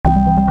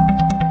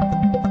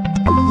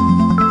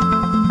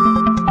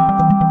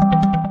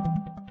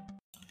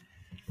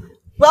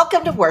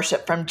Welcome to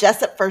worship from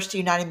Jessup First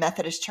United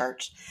Methodist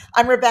Church.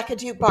 I'm Rebecca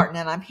Duke Barton,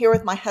 and I'm here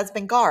with my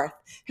husband Garth,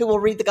 who will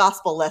read the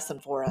gospel lesson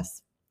for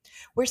us.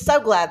 We're so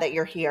glad that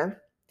you're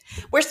here.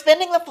 We're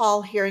spending the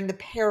fall hearing the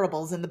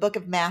parables in the book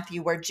of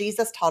Matthew where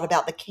Jesus taught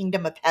about the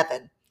kingdom of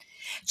heaven.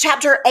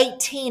 Chapter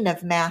 18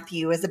 of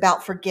Matthew is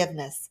about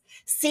forgiveness,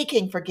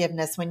 seeking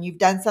forgiveness when you've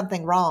done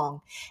something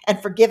wrong,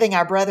 and forgiving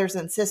our brothers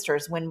and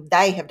sisters when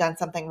they have done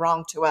something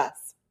wrong to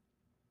us.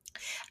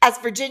 As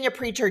Virginia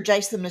preacher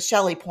Jason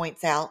Micheli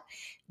points out,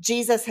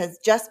 Jesus has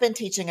just been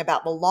teaching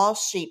about the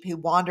lost sheep who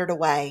wandered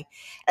away,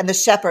 and the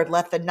shepherd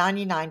left the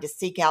 99 to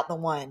seek out the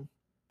one.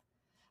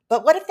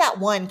 But what if that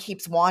one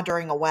keeps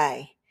wandering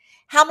away?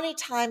 How many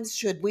times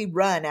should we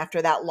run after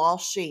that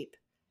lost sheep?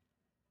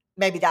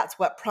 Maybe that's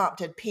what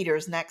prompted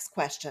Peter's next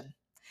question.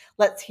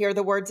 Let's hear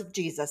the words of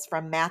Jesus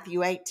from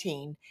Matthew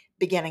 18,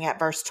 beginning at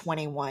verse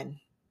 21.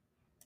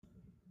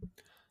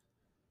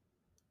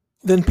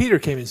 Then Peter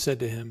came and said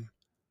to him,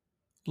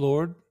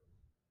 Lord,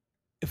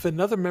 if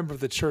another member of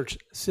the church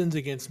sins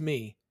against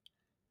me,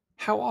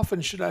 how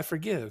often should I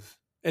forgive?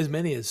 As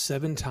many as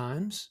 7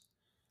 times?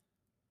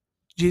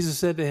 Jesus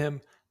said to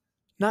him,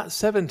 Not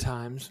 7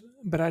 times,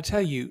 but I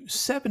tell you,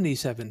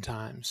 77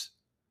 times.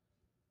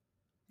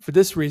 For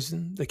this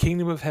reason, the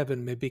kingdom of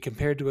heaven may be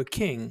compared to a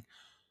king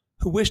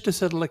who wished to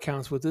settle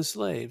accounts with his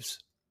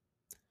slaves.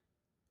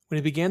 When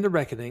he began the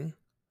reckoning,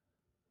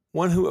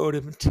 one who owed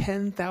him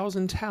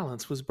 10,000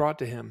 talents was brought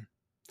to him.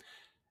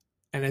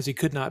 And as he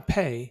could not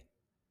pay,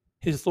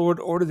 his lord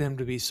ordered him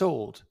to be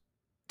sold,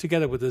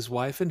 together with his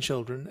wife and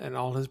children and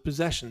all his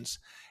possessions,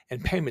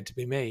 and payment to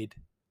be made.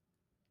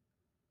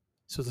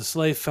 So the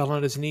slave fell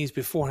on his knees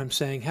before him,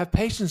 saying, Have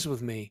patience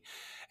with me,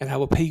 and I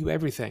will pay you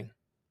everything.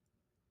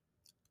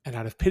 And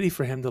out of pity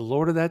for him, the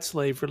lord of that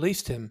slave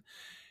released him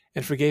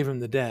and forgave him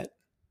the debt.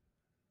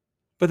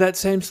 But that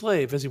same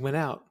slave, as he went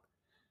out,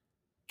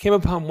 came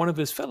upon one of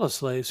his fellow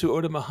slaves who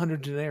owed him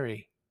 100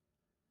 denarii.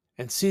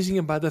 And seizing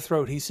him by the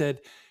throat, he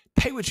said,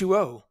 Pay what you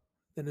owe.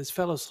 Then his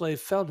fellow slave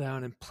fell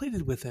down and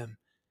pleaded with him,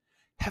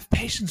 Have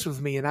patience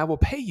with me, and I will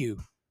pay you.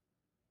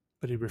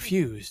 But he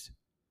refused.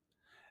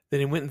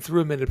 Then he went and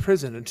threw him into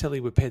prison until he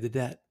would pay the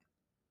debt.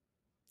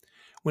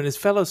 When his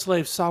fellow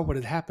slaves saw what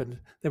had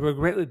happened, they were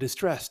greatly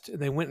distressed, and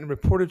they went and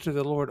reported to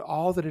their lord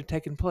all that had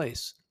taken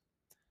place.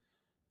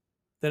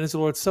 Then his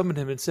lord summoned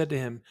him and said to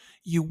him,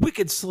 You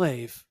wicked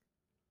slave!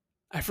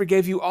 I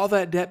forgave you all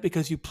that debt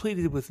because you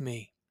pleaded with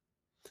me.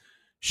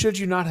 Should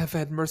you not have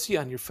had mercy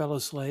on your fellow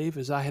slave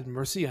as I had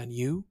mercy on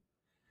you?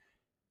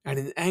 And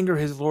in anger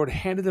his lord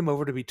handed him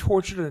over to be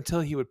tortured until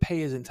he would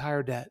pay his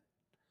entire debt.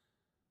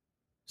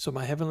 So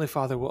my heavenly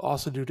Father will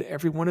also do to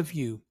every one of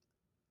you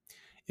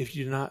if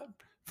you do not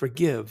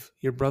forgive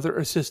your brother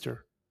or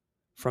sister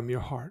from your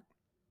heart.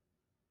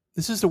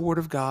 This is the word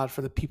of God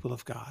for the people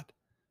of God.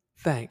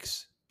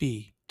 Thanks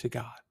be to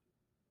God.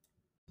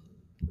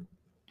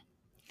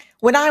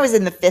 When I was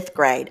in the 5th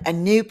grade, a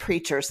new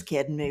preacher's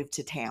kid moved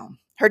to town.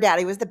 Her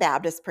daddy was the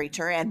Baptist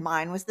preacher and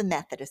mine was the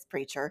Methodist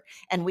preacher,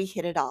 and we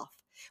hit it off.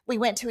 We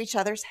went to each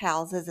other's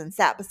houses and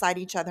sat beside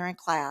each other in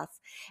class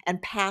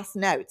and passed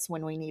notes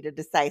when we needed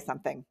to say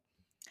something.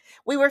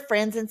 We were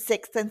friends in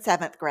 6th and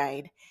 7th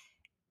grade,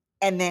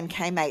 and then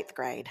came 8th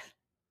grade.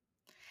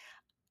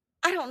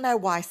 I don't know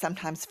why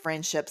sometimes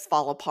friendships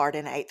fall apart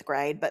in 8th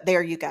grade, but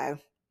there you go.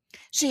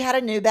 She had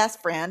a new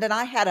best friend, and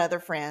I had other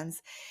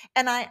friends,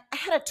 and I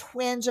had a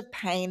twinge of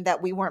pain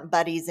that we weren't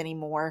buddies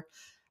anymore,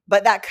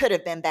 but that could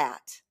have been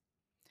that.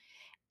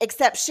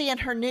 Except she and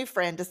her new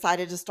friend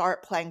decided to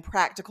start playing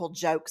practical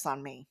jokes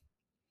on me.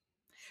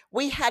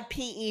 We had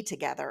PE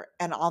together,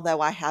 and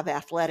although I have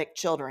athletic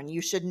children,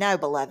 you should know,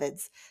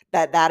 beloveds,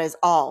 that that is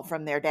all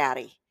from their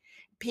daddy.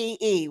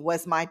 PE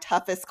was my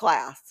toughest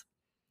class.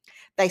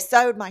 They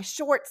sewed my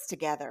shorts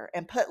together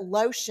and put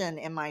lotion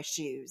in my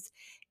shoes.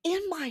 In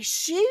my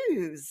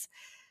shoes!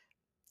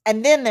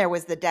 And then there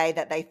was the day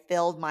that they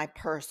filled my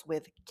purse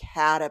with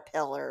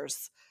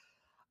caterpillars.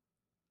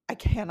 I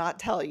cannot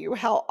tell you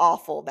how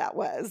awful that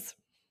was.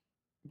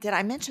 Did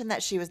I mention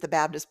that she was the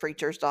Baptist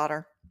preacher's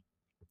daughter?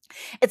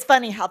 It's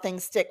funny how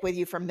things stick with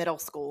you from middle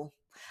school.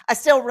 I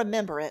still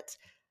remember it.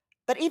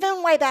 But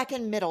even way back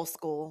in middle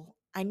school,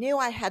 I knew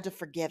I had to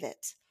forgive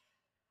it.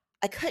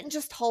 I couldn't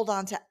just hold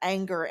on to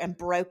anger and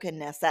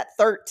brokenness at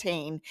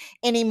 13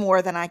 any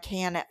more than I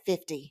can at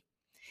 50.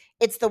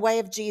 It's the way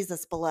of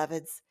Jesus,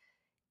 beloveds.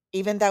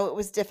 Even though it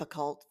was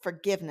difficult,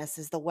 forgiveness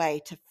is the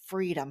way to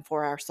freedom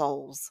for our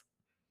souls.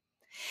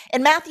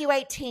 In Matthew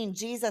 18,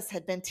 Jesus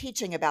had been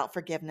teaching about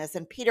forgiveness,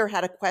 and Peter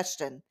had a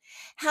question.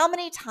 How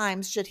many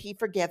times should he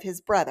forgive his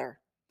brother?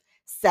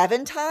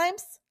 7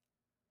 times?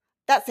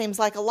 That seems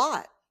like a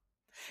lot.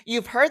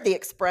 You've heard the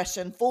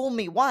expression, fool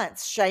me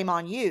once, shame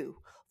on you.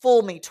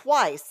 Fool me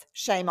twice,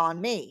 shame on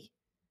me.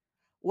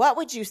 What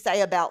would you say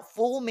about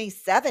fool me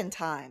 7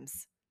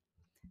 times?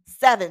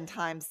 7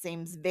 times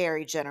seems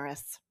very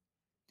generous.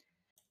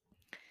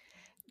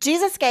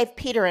 Jesus gave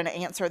Peter an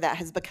answer that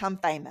has become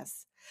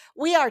famous.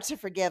 We are to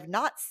forgive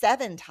not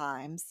 7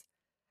 times,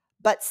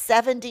 but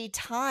 70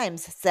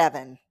 times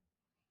 7.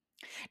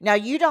 Now,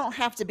 you don't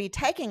have to be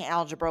taking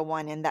Algebra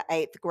 1 in the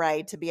 8th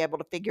grade to be able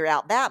to figure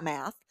out that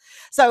math.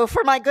 So,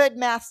 for my good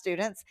math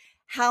students,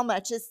 how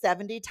much is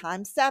 70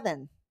 times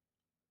 7?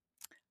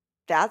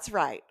 That's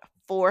right,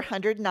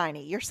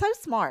 490. You're so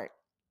smart.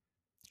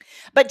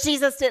 But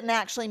Jesus didn't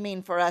actually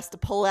mean for us to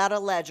pull out a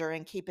ledger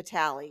and keep a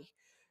tally.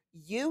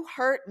 You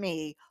hurt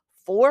me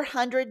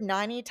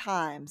 490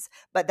 times,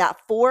 but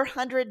that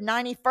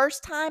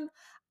 491st time,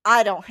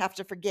 I don't have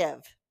to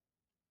forgive.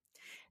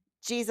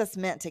 Jesus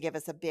meant to give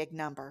us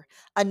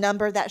a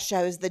number that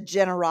shows the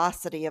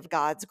generosity of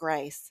God's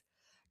grace.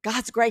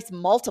 God's grace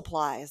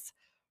multiplies.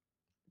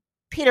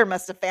 Peter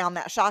must have found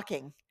that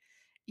shocking.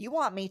 You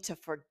want me to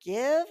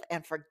forgive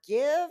and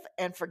forgive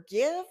and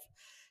forgive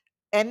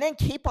and then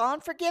keep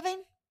on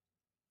forgiving?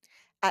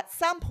 At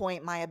some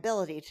point, my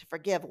ability to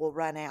forgive will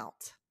run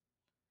out.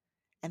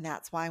 And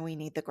that's why we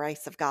need the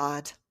grace of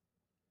God.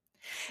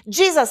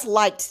 Jesus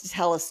liked to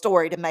tell a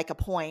story to make a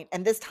point,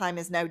 and this time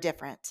is no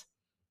different.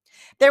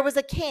 There was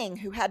a king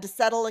who had to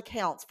settle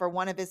accounts for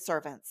one of his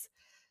servants.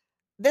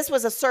 This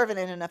was a servant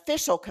in an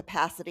official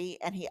capacity,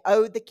 and he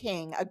owed the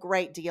king a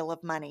great deal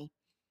of money.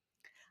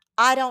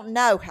 I don't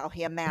know how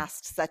he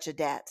amassed such a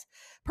debt.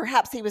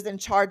 Perhaps he was in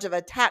charge of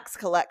a tax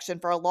collection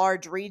for a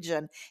large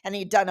region, and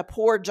he'd done a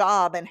poor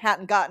job and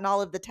hadn't gotten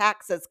all of the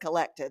taxes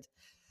collected.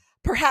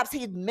 Perhaps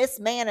he'd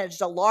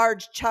mismanaged a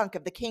large chunk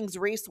of the king's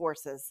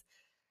resources.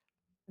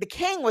 The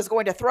king was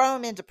going to throw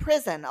him into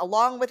prison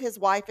along with his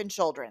wife and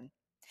children.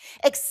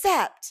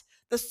 Except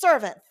the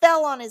servant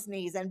fell on his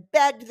knees and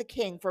begged the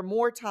king for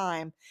more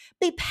time.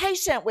 Be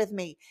patient with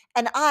me,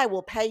 and I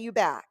will pay you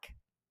back.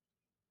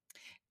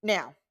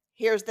 Now,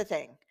 here's the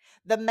thing.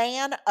 The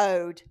man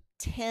owed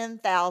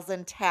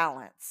 10,000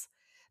 talents.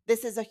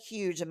 This is a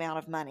huge amount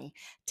of money.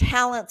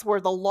 Talents were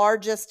the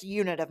largest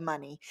unit of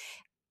money.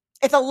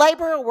 If a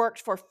laborer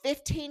worked for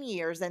 15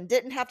 years and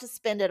didn't have to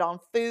spend it on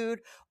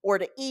food or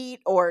to eat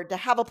or to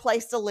have a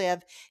place to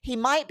live, he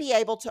might be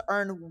able to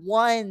earn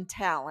 1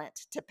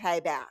 talent to pay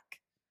back.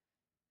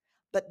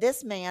 But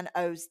this man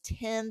owes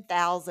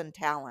 10,000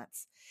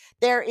 talents.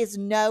 There is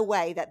no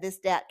way that this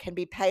debt can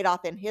be paid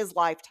off in his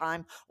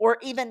lifetime or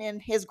even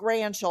in his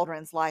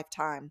grandchildren's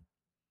lifetime.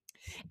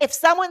 If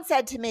someone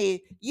said to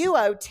me, "You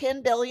owe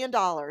 $10 billion,"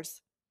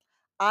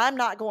 I'm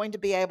not going to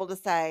be able to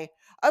say,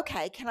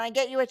 "Okay, can I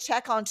get you a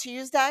check on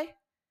Tuesday?"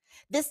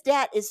 This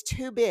debt is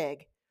too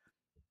big.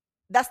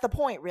 That's the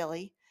point,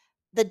 really.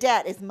 The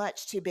debt is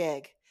much too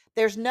big.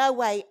 There's no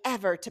way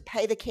ever to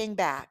pay the king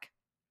back.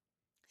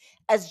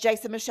 As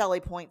Jason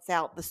Micheli points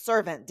out, the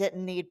servant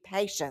didn't need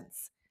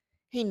patience.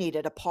 He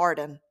needed a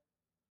pardon.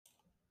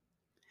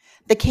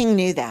 The king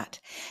knew that.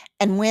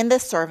 And when the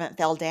servant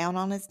fell down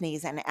on his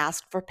knees and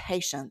asked for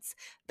patience,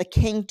 the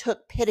king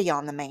took pity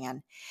on the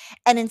man.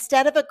 And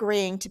instead of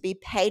agreeing to be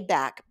paid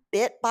back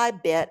bit by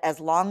bit as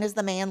long as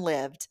the man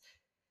lived,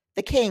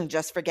 the king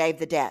just forgave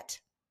the debt.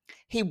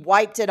 He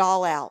wiped it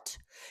all out.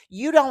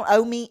 You don't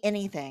owe me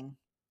anything.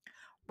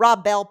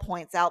 Rob Bell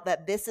points out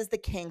that this is the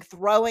king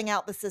throwing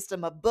out the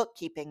system of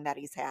bookkeeping that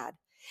he's had.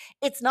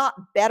 It's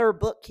not better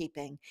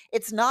bookkeeping.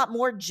 It's not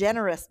more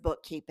generous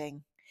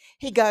bookkeeping.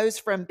 He goes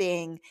from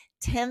being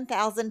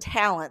 10,000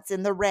 talents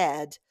in the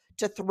red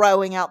to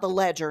throwing out the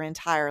ledger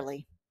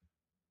entirely.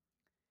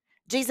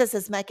 Jesus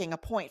is making a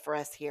point for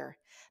us here.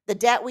 The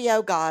debt we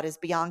owe God is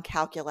beyond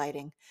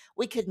calculating.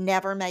 We could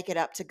never make it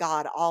up to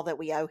God all that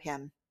we owe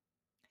him.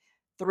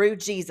 Through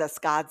Jesus,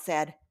 God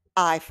said,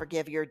 I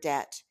forgive your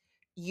debt.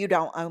 You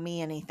don't owe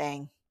me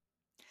anything.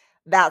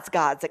 That's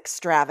God's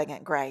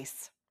extravagant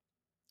grace.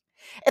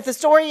 If the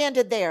story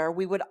ended there,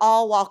 we would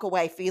all walk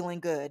away feeling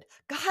good.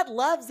 God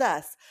loves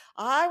us.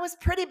 I was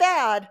pretty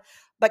bad,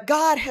 but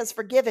God has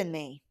forgiven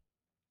me.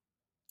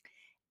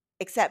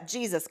 Except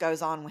Jesus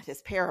goes on with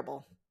his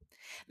parable.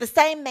 The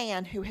same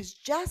man who has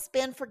just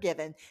been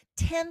forgiven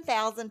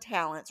 10,000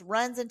 talents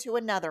runs into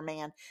another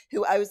man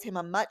who owes him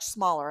a much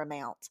smaller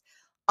amount,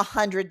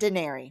 100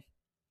 denarii.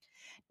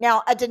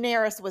 Now, a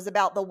denarius was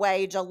about the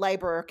wage a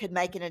laborer could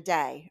make in a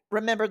day.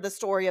 Remember the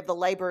story of the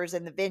laborers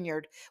in the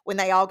vineyard when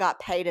they all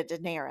got paid a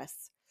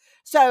denarius.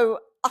 So,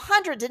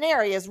 100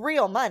 denarii is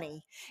real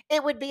money.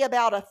 It would be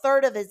about a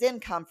third of his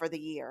income for the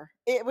year.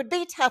 It would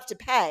be tough to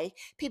pay.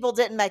 People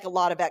didn't make a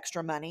lot of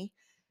extra money,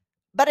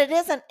 but it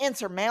isn't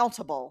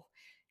insurmountable.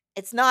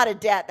 It's not a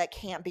debt that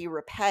can't be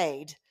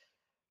repaid.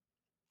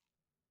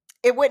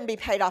 It wouldn't be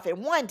paid off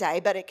in one day,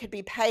 but it could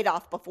be paid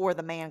off before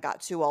the man got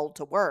too old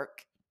to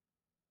work.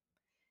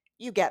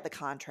 You get the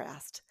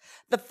contrast.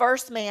 The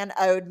first man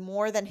owed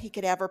more than he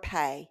could ever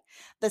pay.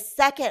 The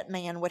second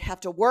man would have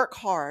to work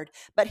hard,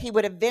 but he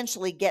would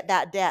eventually get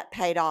that debt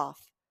paid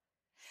off.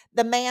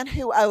 The man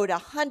who owed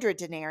 100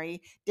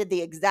 denarii did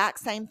the exact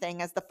same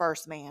thing as the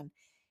first man.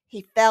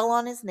 He fell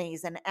on his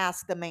knees and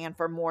asked the man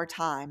for more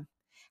time.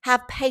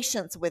 Have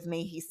patience with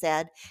me, he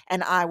said,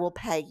 and I will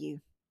pay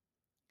you.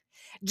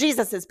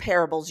 Jesus's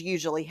parables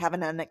usually have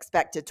an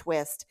unexpected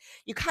twist.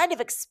 You kind of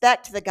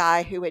expect the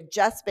guy who had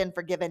just been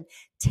forgiven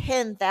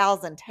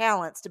 10,000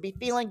 talents to be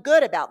feeling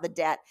good about the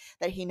debt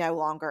that he no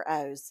longer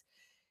owes.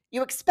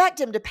 You expect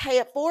him to pay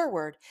it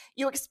forward.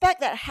 You expect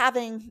that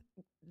having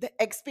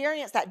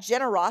experienced that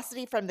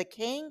generosity from the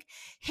king,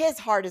 his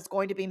heart is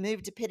going to be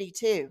moved to pity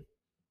too.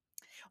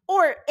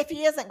 Or if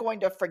he isn't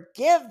going to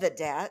forgive the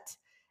debt,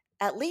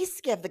 at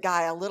least give the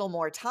guy a little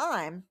more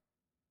time.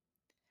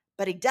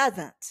 But he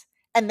doesn't.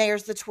 And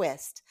there's the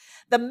twist.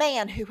 The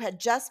man who had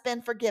just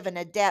been forgiven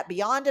a debt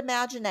beyond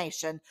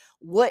imagination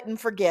wouldn't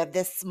forgive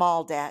this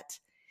small debt.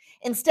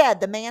 Instead,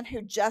 the man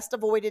who just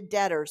avoided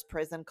debtor's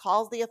prison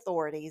calls the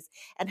authorities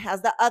and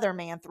has the other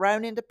man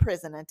thrown into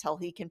prison until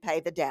he can pay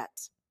the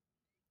debt.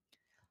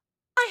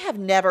 I have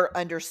never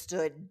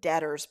understood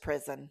debtor's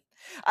prison.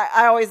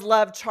 I always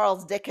loved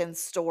Charles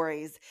Dickens'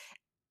 stories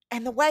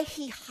and the way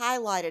he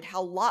highlighted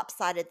how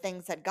lopsided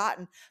things had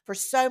gotten for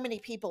so many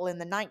people in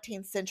the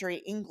 19th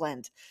century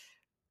England.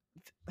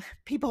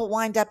 People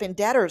wind up in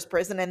debtor's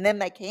prison and then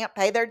they can't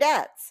pay their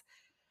debts.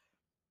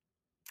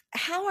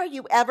 How are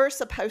you ever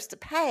supposed to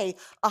pay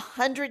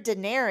 100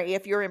 denarii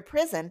if you're in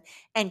prison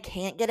and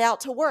can't get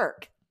out to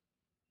work?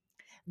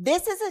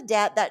 This is a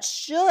debt that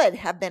should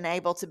have been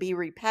able to be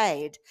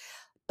repaid,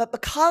 but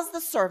because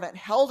the servant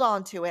held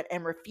on to it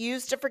and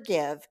refused to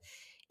forgive,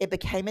 it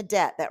became a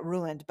debt that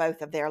ruined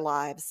both of their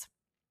lives.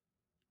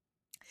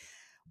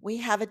 We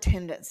have a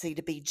tendency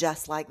to be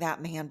just like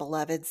that man,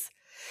 beloveds.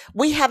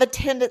 We have a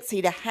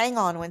tendency to hang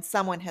on when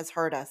someone has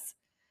hurt us.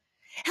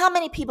 How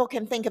many people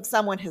can think of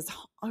someone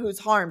who's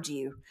harmed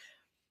you?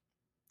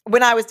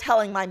 When I was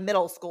telling my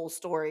middle school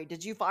story,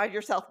 did you find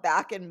yourself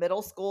back in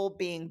middle school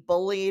being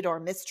bullied or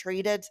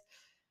mistreated?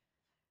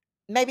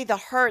 Maybe the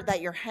hurt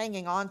that you're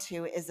hanging on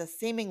to is a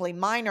seemingly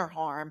minor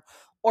harm,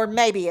 or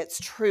maybe it's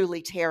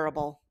truly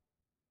terrible.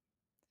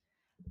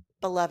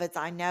 Beloveds,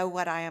 I know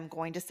what I am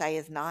going to say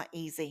is not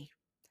easy.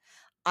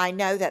 I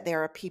know that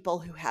there are people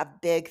who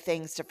have big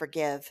things to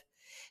forgive,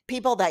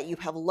 people that you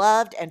have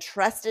loved and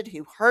trusted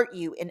who hurt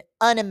you in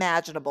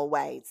unimaginable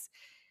ways,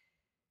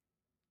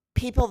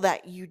 people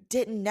that you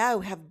didn't know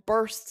have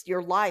burst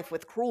your life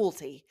with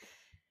cruelty.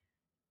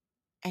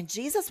 And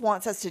Jesus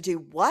wants us to do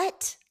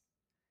what?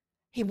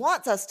 He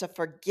wants us to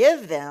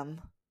forgive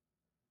them.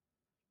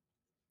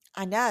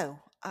 I know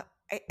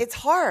it's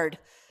hard,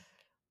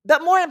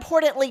 but more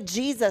importantly,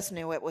 Jesus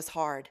knew it was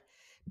hard.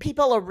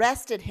 People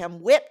arrested him,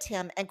 whipped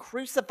him, and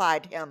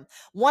crucified him,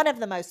 one of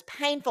the most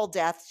painful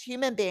deaths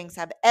human beings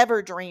have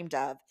ever dreamed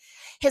of.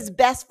 His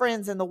best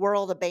friends in the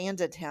world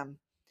abandoned him.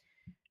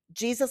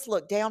 Jesus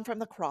looked down from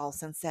the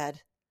cross and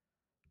said,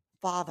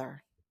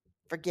 Father,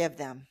 forgive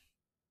them.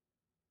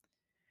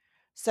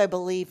 So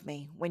believe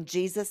me, when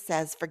Jesus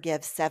says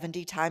forgive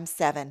 70 times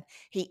 7,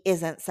 he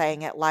isn't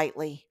saying it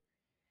lightly.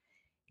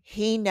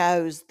 He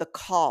knows the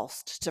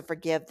cost to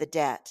forgive the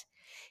debt.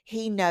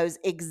 He knows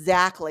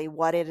exactly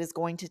what it is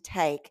going to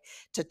take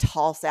to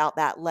toss out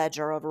that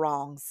ledger of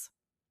wrongs.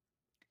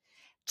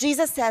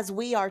 Jesus says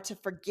we are to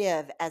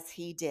forgive as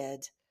he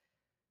did,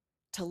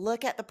 to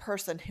look at the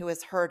person who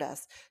has hurt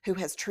us, who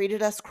has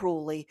treated us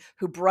cruelly,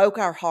 who broke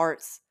our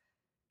hearts,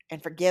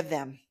 and forgive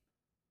them.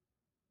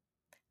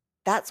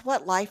 That's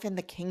what life in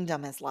the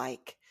kingdom is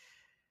like.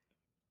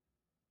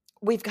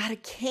 We've got a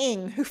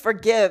king who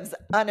forgives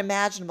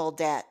unimaginable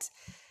debt.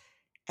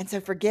 And so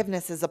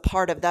forgiveness is a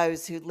part of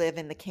those who live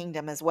in the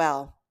kingdom as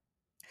well.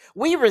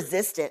 We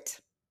resist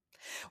it.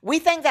 We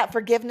think that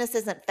forgiveness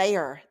isn't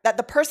fair, that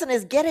the person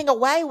is getting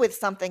away with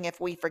something if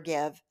we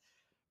forgive.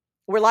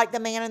 We're like the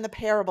man in the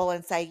parable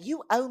and say,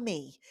 You owe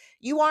me.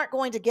 You aren't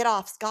going to get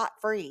off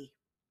scot-free.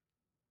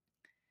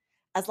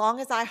 As long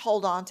as I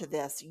hold on to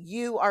this,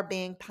 you are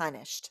being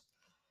punished.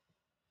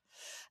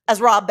 As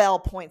Rob Bell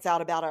points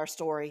out about our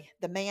story,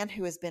 the man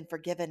who has been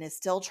forgiven is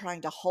still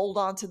trying to hold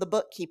on to the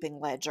bookkeeping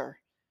ledger.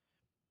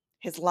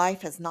 His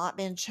life has not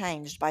been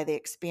changed by the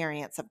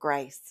experience of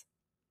grace.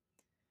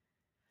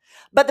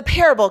 But the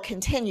parable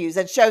continues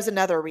and shows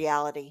another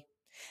reality.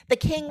 The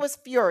king was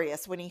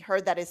furious when he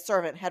heard that his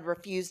servant had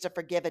refused to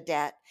forgive a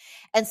debt,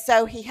 and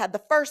so he had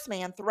the first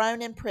man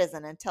thrown in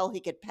prison until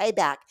he could pay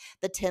back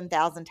the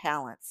 10,000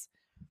 talents.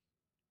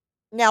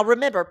 Now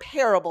remember,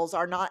 parables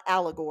are not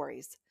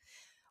allegories.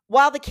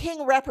 While the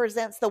king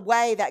represents the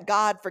way that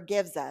God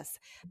forgives us,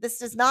 this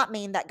does not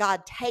mean that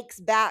God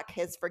takes back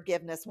his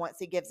forgiveness once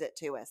he gives it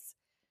to us.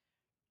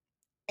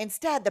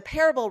 Instead, the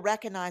parable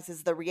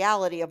recognizes the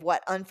reality of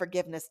what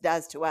unforgiveness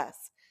does to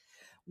us.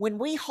 When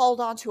we hold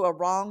on to a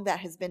wrong that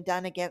has been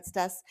done against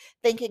us,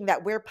 thinking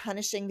that we're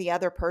punishing the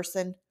other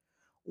person,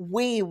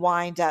 we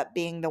wind up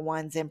being the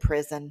ones in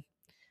prison.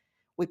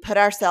 We put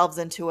ourselves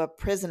into a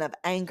prison of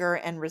anger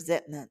and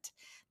resentment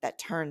that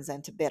turns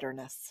into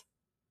bitterness.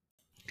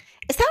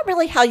 Is that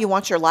really how you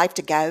want your life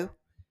to go?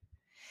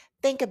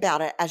 Think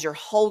about it as you're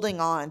holding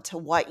on to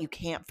what you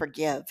can't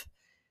forgive.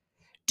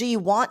 Do you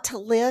want to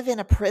live in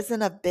a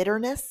prison of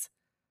bitterness?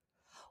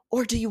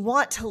 Or do you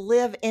want to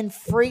live in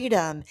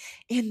freedom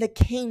in the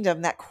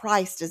kingdom that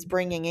Christ is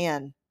bringing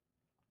in?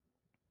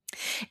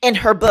 In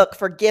her book,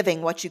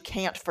 Forgiving What You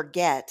Can't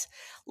Forget,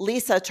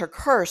 Lisa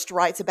TerKeurst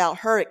writes about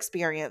her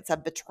experience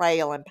of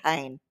betrayal and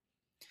pain.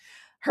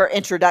 Her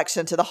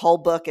introduction to the whole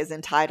book is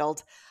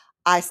entitled,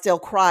 I Still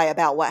Cry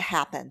About What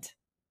Happened.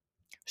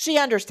 She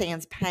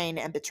understands pain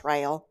and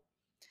betrayal.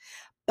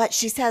 But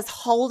she says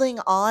holding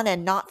on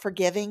and not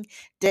forgiving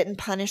didn't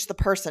punish the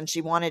person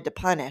she wanted to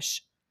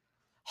punish.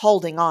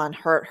 Holding on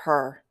hurt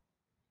her.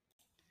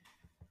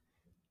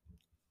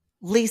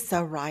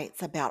 Lisa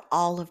writes about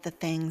all of the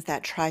things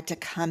that tried to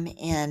come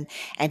in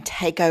and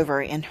take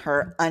over in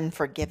her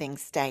unforgiving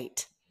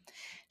state.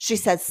 She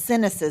says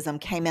cynicism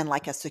came in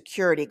like a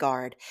security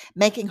guard,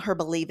 making her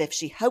believe if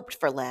she hoped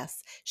for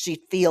less,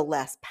 she'd feel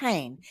less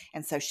pain,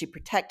 and so she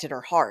protected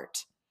her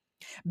heart.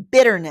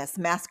 Bitterness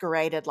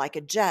masqueraded like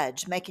a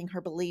judge, making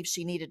her believe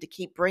she needed to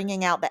keep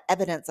bringing out the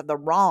evidence of the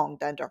wrong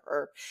done to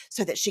her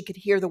so that she could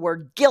hear the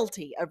word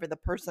guilty over the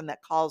person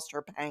that caused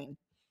her pain.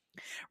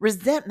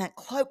 Resentment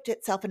cloaked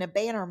itself in a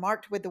banner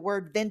marked with the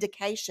word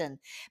vindication,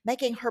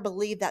 making her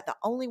believe that the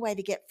only way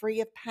to get free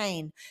of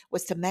pain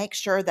was to make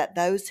sure that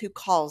those who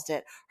caused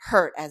it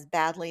hurt as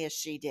badly as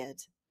she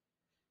did.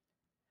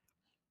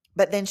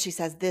 But then she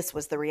says this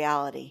was the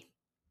reality.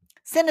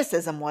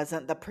 Cynicism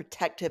wasn't the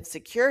protective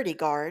security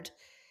guard.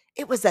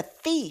 It was a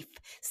thief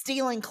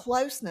stealing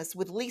closeness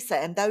with Lisa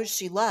and those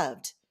she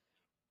loved.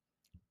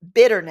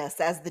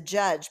 Bitterness, as the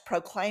judge,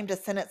 proclaimed a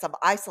sentence of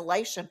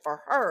isolation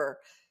for her,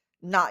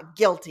 not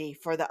guilty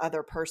for the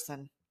other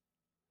person.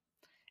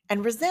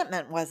 And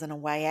resentment wasn't a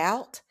way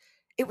out.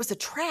 It was a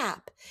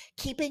trap,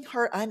 keeping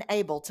her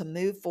unable to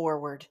move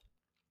forward.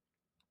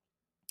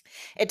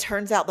 It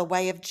turns out the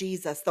way of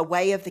Jesus, the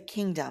way of the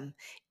kingdom,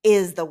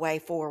 is the way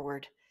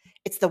forward.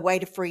 It's the way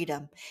to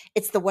freedom.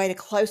 It's the way to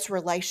close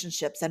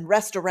relationships and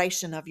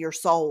restoration of your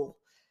soul.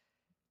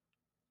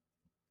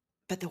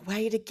 But the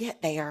way to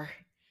get there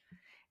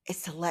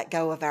is to let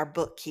go of our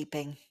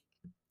bookkeeping.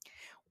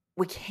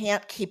 We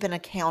can't keep an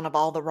account of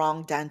all the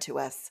wrong done to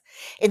us.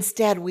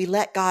 Instead, we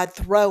let God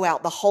throw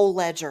out the whole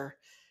ledger.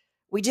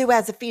 We do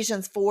as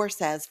Ephesians 4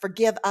 says,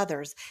 forgive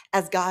others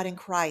as God in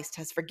Christ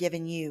has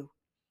forgiven you.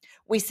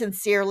 We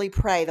sincerely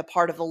pray the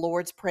part of the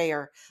Lord's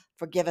Prayer,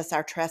 forgive us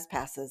our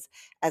trespasses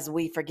as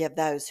we forgive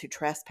those who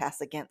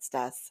trespass against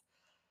us.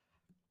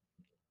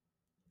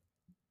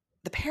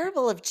 The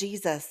parable of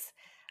Jesus,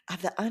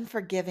 of the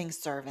unforgiving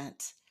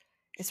servant,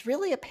 is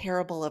really a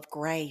parable of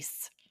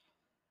grace.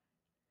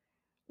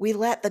 We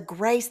let the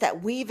grace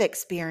that we've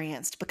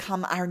experienced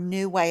become our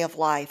new way of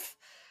life.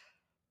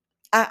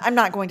 I'm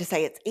not going to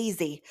say it's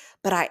easy,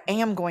 but I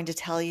am going to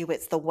tell you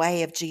it's the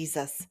way of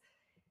Jesus.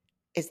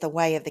 It's the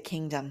way of the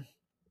kingdom.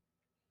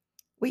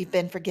 We've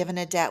been forgiven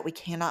a debt we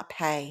cannot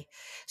pay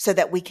so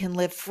that we can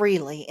live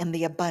freely in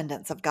the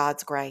abundance of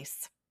God's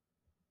grace.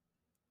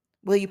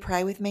 Will you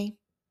pray with me?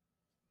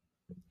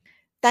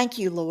 Thank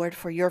you, Lord,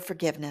 for your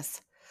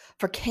forgiveness,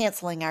 for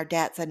canceling our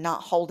debts and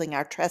not holding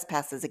our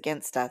trespasses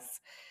against us.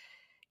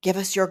 Give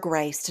us your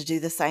grace to do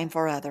the same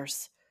for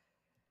others.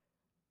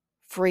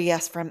 Free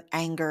us from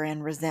anger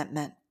and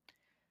resentment.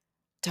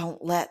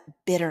 Don't let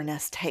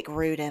bitterness take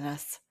root in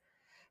us.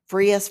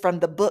 Free us from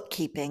the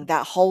bookkeeping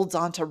that holds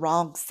on to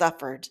wrongs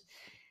suffered,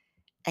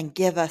 and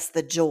give us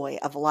the joy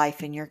of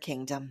life in your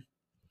kingdom.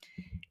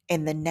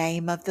 In the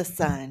name of the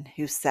Son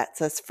who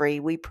sets us free,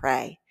 we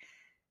pray.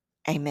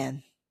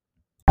 Amen.